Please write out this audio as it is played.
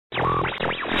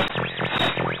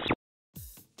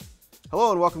Hello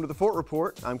and welcome to the Fort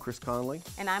Report. I'm Chris Conley.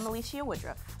 And I'm Alicia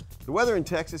Woodruff. The weather in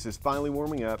Texas is finally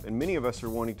warming up and many of us are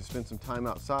wanting to spend some time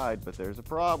outside, but there's a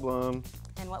problem.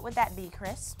 And what would that be,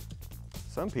 Chris?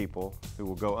 Some people, who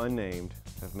will go unnamed,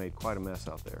 have made quite a mess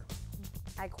out there.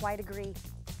 I quite agree.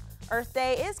 Earth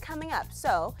Day is coming up,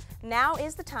 so now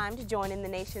is the time to join in the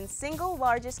nation's single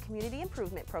largest community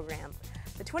improvement program,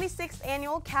 the 26th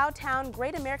annual Cowtown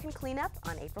Great American Cleanup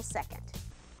on April 2nd.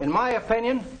 In my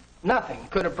opinion, nothing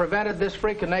could have prevented this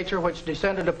freak of nature which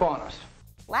descended upon us.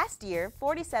 Last year,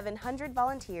 4,700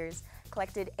 volunteers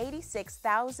collected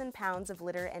 86,000 pounds of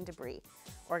litter and debris.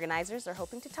 Organizers are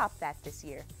hoping to top that this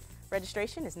year.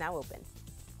 Registration is now open.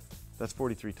 That's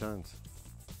 43 tons.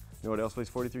 You know what else weighs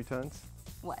 43 tons?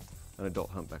 What? An adult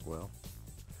humpback whale.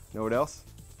 Know what else?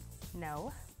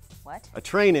 No. What? A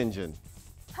train engine.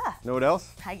 Huh. Know what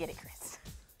else? I get it, Chris.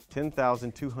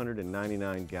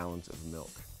 10,299 gallons of milk.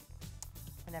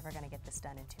 We're never going to get this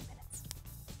done in 2 minutes.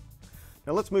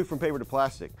 Now let's move from paper to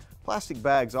plastic. Plastic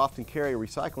bags often carry a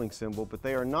recycling symbol, but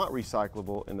they are not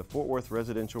recyclable in the Fort Worth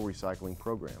Residential Recycling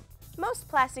Program. Most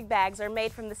plastic bags are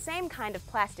made from the same kind of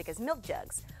plastic as milk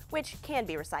jugs, which can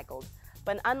be recycled.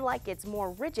 But unlike its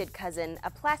more rigid cousin, a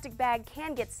plastic bag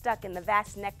can get stuck in the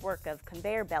vast network of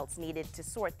conveyor belts needed to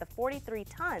sort the 43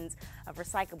 tons of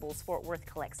recyclables Fort Worth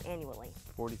collects annually.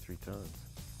 43 tons.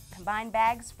 Combine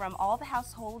bags from all the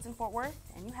households in Fort Worth,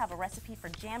 and you have a recipe for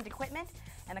jammed equipment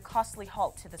and a costly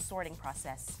halt to the sorting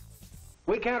process.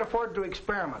 We can't afford to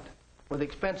experiment with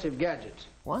expensive gadgets.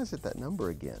 Why is it that number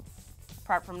again?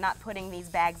 Apart from not putting these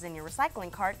bags in your recycling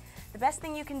cart, the best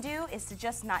thing you can do is to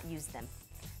just not use them.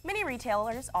 Many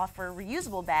retailers offer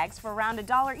reusable bags for around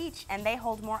 $1 each, and they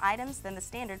hold more items than the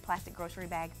standard plastic grocery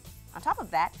bag. On top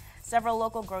of that, several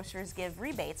local grocers give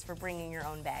rebates for bringing your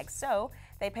own bags, so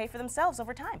they pay for themselves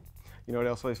over time. You know what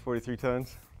else weighs 43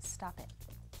 tons? Stop it.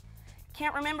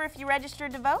 Can't remember if you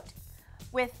registered to vote?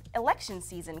 With election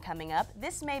season coming up,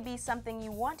 this may be something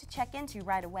you want to check into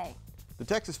right away. The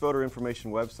Texas Voter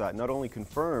Information website not only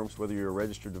confirms whether you're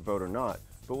registered to vote or not,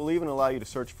 but will even allow you to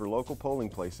search for local polling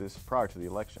places prior to the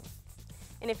election.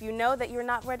 And if you know that you're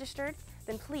not registered,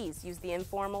 then please use the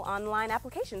informal online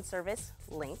application service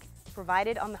link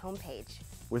provided on the homepage.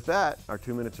 With that, our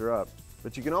 2 minutes are up,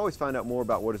 but you can always find out more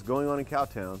about what is going on in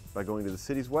Cowtown by going to the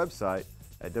city's website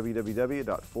at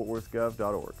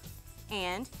www.fortworthgov.org.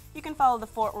 And you can follow the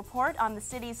Fort Report on the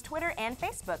city's Twitter and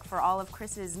Facebook for all of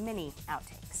Chris's mini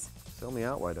outtakes. Sell me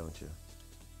out, why don't you?